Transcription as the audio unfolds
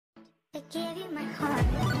I gave you my heart.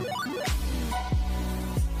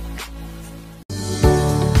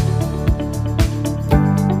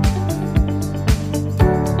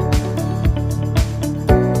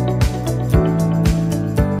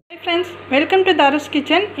 Hi friends, welcome to Daru's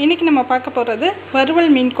Kitchen. இன்னைக்கு நம்ம பார்க்க போறது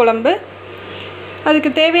வறுவல் மீன் குழம்பு.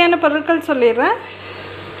 அதுக்கு தேவையான பொருட்கள் சொல்லிறேன்.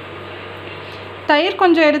 தயிர்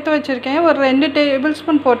கொஞ்சம் எடுத்து வச்சிருக்கேன். ஒரு 2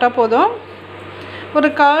 டேபிள்ஸ்பூன் போட்டா போதும்.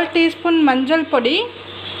 ஒரு 1/4 டீஸ்பூன் மஞ்சள் பொடி,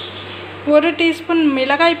 1 டீஸ்பூன்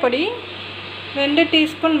மிளகாய் பொடி, 2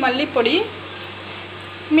 டீஸ்பூன் மல்லிப்பொடி.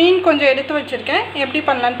 மீன் கொஞ்சம் எடுத்து வச்சிருக்கேன். எப்படி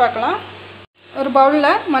பண்ணலாம்னு பார்க்கலாம். ஒரு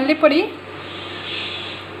பவுலில் மல்லிப்பொடி,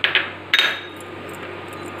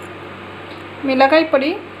 மிளகாய்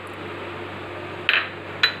பொடி,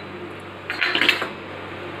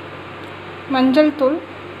 மஞ்சள் தூள்,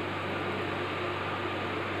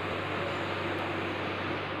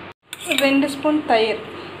 2 ஸ்பூன் தயிர்,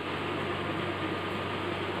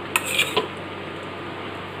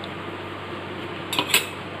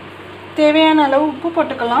 தேவையான அளவு உப்பு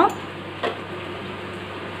போட்டுக்கலாம்.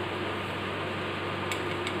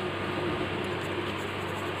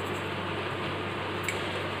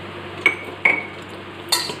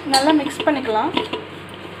 நல்லா மிக்ஸ் பண்ணிக்கலாம்.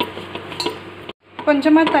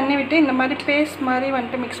 கொஞ்சமாக தண்ணி விட்டு இந்த மாதிரி பேஸ்ட் மாதிரி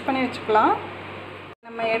வந்துட்டு மிக்ஸ் பண்ணி வச்சுக்கலாம்.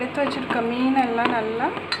 நம்ம எடுத்து வச்சுருக்க மீனெல்லாம் நல்லா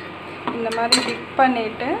இந்த மாதிரி டிப்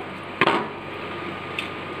பண்ணிவிட்டு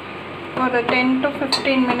ஒரு 10 to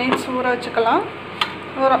 15 மினிட்ஸ் ஊற வச்சுக்கலாம்.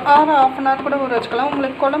 ஒரு half an hour கூட ஊற வச்சுக்கலாம்.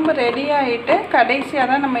 உங்களுக்கு குழம்பு ரெடி ஆகிட்டு கடைசியாக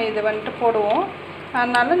தான் நம்ம இது வந்துட்டு போடுவோம்.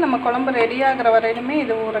 அதனால் நம்ம குழம்பு ரெடி ஆகிற வரையிலுமே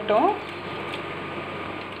இது ஊறட்டும்.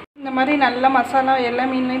 இந்த மாதிரி நல்லா மசாலா எல்லா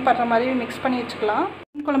மீன்லையும் படுற மாதிரி மிக்ஸ் பண்ணி வச்சுக்கலாம்.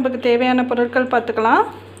 மீன் குழம்புக்கு தேவையான பொருட்கள் பார்த்துக்கலாம்.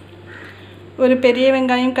 ஒரு பெரிய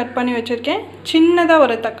வெங்காயம் கட் பண்ணி வச்சுருக்கேன். சின்னதாக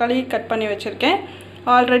ஒரு தக்காளி கட் பண்ணி வச்சுருக்கேன்.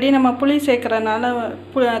 ஆல்ரெடி நம்ம புளி சேர்க்குறதுனால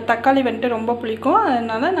தக்காளி வந்துட்டு ரொம்ப புளிக்கும்.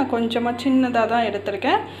 அதனால் நான் கொஞ்சமாக சின்னதாக தான்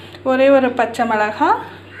எடுத்திருக்கேன். ஒரே ஒரு பச்சை மிளகாய்,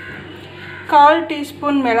 1/4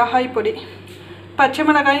 டீஸ்பூன் மிளகாய் பொடி. பச்சை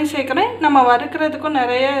மிளகாயும் சேர்க்குறேன். நம்ம வறுக்கிறதுக்கும்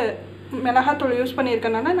நிறைய மிளகாத்தூள் யூஸ்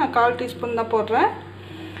பண்ணியிருக்கனால நான் 1/4 டீஸ்பூன் தான் போடுறேன்.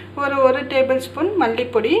 ஒரு டேபிள் ஸ்பூன்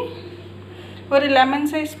மல்லிப்பொடி, ஒரு லெமன்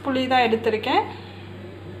சைஸ் புளி தான் எடுத்திருக்கேன்.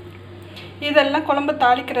 இதெல்லாம் குழம்பு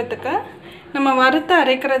தாளிக்கிறதுக்கு நம்ம வறுத்து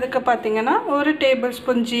அரைக்கிறதுக்கு பார்த்திங்கன்னா 1 டேபிள்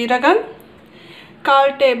ஸ்பூன் ஜீரகம், 1/4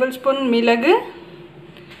 டேபிள் ஸ்பூன் மிளகு,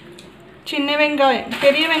 சின்ன வெங்காயம்,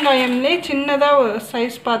 பெரிய வெங்காயம்லேயே சின்னதாக ஒரு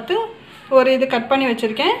சைஸ் பார்த்து ஒரு இது கட் பண்ணி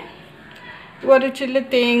வச்சுருக்கேன். ஒரு சில்லு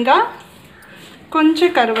தேங்காய்,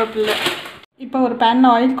 கொஞ்சம் கருவேப்பிலை. இப்போ ஒரு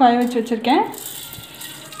பேனில் ஆயில் காய வச்சு வச்சுருக்கேன்.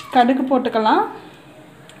 கடுகு போட்டுக்கலாம்.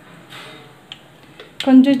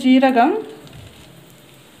 கொஞ்சம் ஜீரகம்,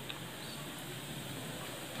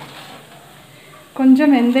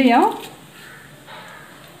 கொஞ்சம் வெந்தயம்,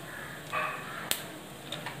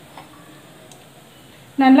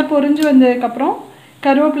 நல்லா பொரிஞ்சு வந்ததுக்கப்புறம்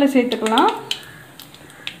கருவேப்பிலை சேர்த்துக்கலாம்.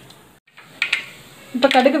 இப்போ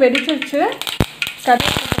கடுகு வெடிச்சிருச்சு.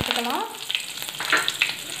 கருவேப்பிலை சேர்த்துக்கலாம்.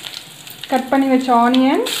 கட் பண்ணி வச்ச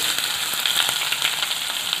ஆனியன்,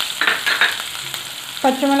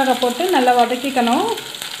 பச்சை மிளகாய் போட்டு நல்லா வதக்கிக்கணும்.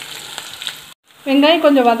 வெங்காயம்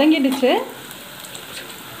கொஞ்சம் வதங்கிடுச்சு.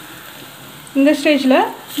 இந்த ஸ்டேஜில்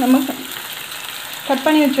நம்ம கட்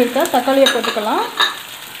பண்ணி வச்சுருக்க தக்காளியை போட்டுக்கலாம்.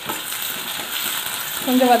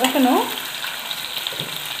 கொஞ்சம் வதக்கணும்.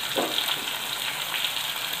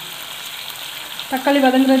 தக்காளி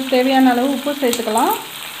வதங்குறதுக்கு தேவையான அளவு உப்பு சேர்த்துக்கலாம்.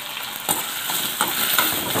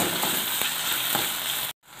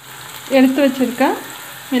 எடுத்து வச்சுருக்க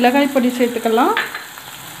மிளகாய் பொடி சேர்த்துக்கலாம்.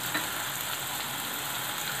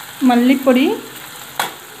 மல்லிப்பொடி,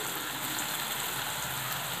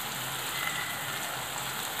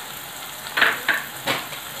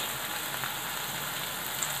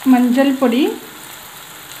 மஞ்சள் பொடி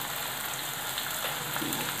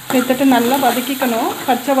சேர்த்துட்டு நல்லா வதக்கிக்கணும்.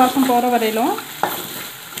 பச்சை வாசம் போகிற வரையிலும்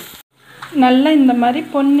நல்லா இந்த மாதிரி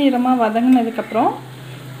பொன்னிறமாக வதங்கினதுக்கப்புறம்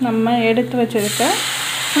நம்ம எடுத்து வச்சுருக்க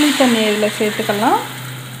புளி தண்ணி இதில் சேர்த்துக்கலாம்.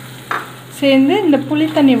 சேர்ந்து இந்த புளி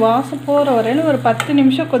தண்ணி வாசம் போகிற வரையிலும் ஒரு 10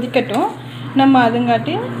 நிமிஷம் கொதிக்கட்டும். நம்ம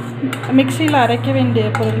அதுங்காட்டி மிக்சியில் அரைக்க வேண்டிய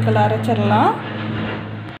பொருட்களை அரைச்சிடலாம்.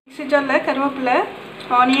 மிக்சி ஜாரில் கருவேப்பிலை,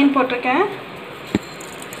 ஆனியன் போட்டிருக்கேன்.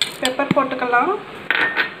 பெப்பர் போட்டுக்கலாம்.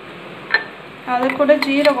 அது கூட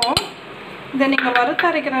ஜீரகம். இதை நீங்கள் வறுத்து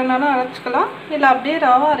அரைக்கிறதுனாலும் அரைச்சிக்கலாம், இல்லை அப்படியே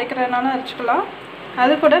ராவாக அரைக்கிறதுனாலும் அரைச்சிக்கலாம்.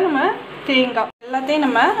 அது கூட நம்ம தேங்காய் எல்லாத்தையும்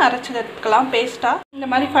நம்ம அரைச்சி எடுத்துக்கலாம் பேஸ்ட்டாக. இந்த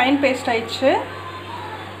மாதிரி ஃபைன் பேஸ்ட் ஆயிடுச்சு.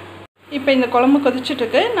 இப்போ இந்த குழம்பு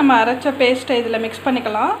கொதிச்சுட்டுருக்கு. நம்ம அரைச்ச பேஸ்ட்டை இதில் மிக்ஸ்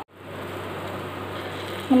பண்ணிக்கலாம்.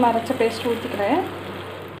 நம்ம அரைச்ச பேஸ்ட் ஊற்றிக்கிறேன்.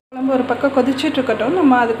 குழம்பு ஒரு பக்கம் கொதிச்சுட்ருக்கட்டும்.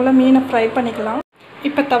 நம்ம அதுக்குள்ளே மீனை ஃப்ரை பண்ணிக்கலாம்.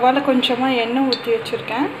 இப்போ தவாவில் கொஞ்சமாக எண்ணெய் ஊற்றி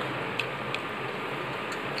வச்சுருக்கேன்.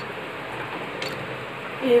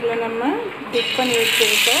 இதில் நம்ம டிப் பண்ணி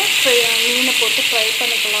வச்சுருக்க மீனை போட்டு ஃப்ரை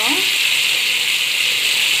பண்ணிக்கலாம்.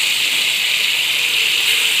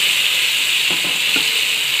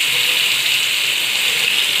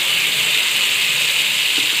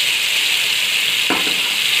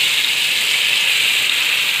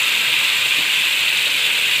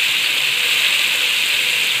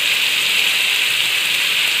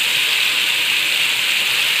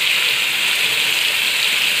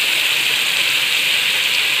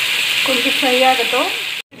 கொஞ்சம் ஃப்ரை ஆகட்டும்.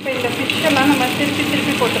 இப்போ இந்த ஃபிஷ்ஷெல்லாம் நம்ம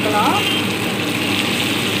திருப்பி போட்டுக்கலாம்.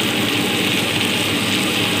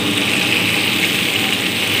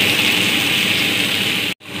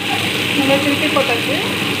 நம்ம திருப்பி போட்டாச்சு.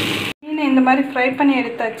 மீனை இந்த மாதிரி ஃப்ரை பண்ணி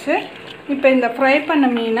எடுத்தாச்சு. இப்போ இந்த ஃப்ரை பண்ண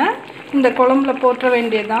மீனை இந்த குழம்புல போட்டுற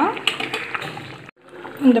வேண்டியதுதான்.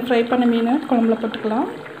 இந்த ஃப்ரை பண்ண மீனை குழம்புல போட்டுக்கலாம்.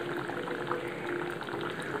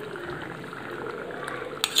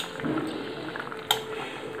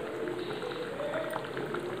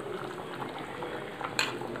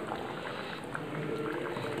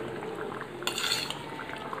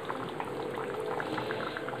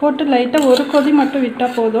 போட்டு லைட்டாக ஒரு கொதி மட்டும்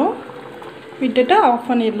விட்டால் போதும். விட்டுட்டு ஆஃப்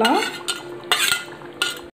பண்ணிடலாம்.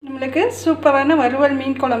 நம்மளுக்கு சூப்பரான வறுவல்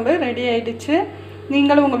மீன் குழம்பு ரெடி ஆகிடுச்சு.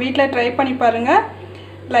 நீங்களும் உங்கள் வீட்டில் ட்ரை பண்ணி பாருங்கள்.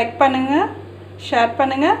 லைக் பண்ணுங்கள், ஷேர்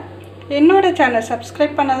பண்ணுங்கள். என்னோடய சேனல்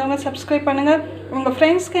சப்ஸ்கிரைப் பண்ணாதவங்க சப்ஸ்கிரைப் பண்ணுங்கள். உங்கள்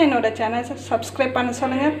ஃப்ரெண்ட்ஸ்க்கு என்னோடய சேனல் சப்ஸ்கிரைப் பண்ண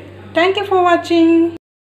சொல்லுங்கள். தேங்க்யூ ஃபார் வாட்சிங்.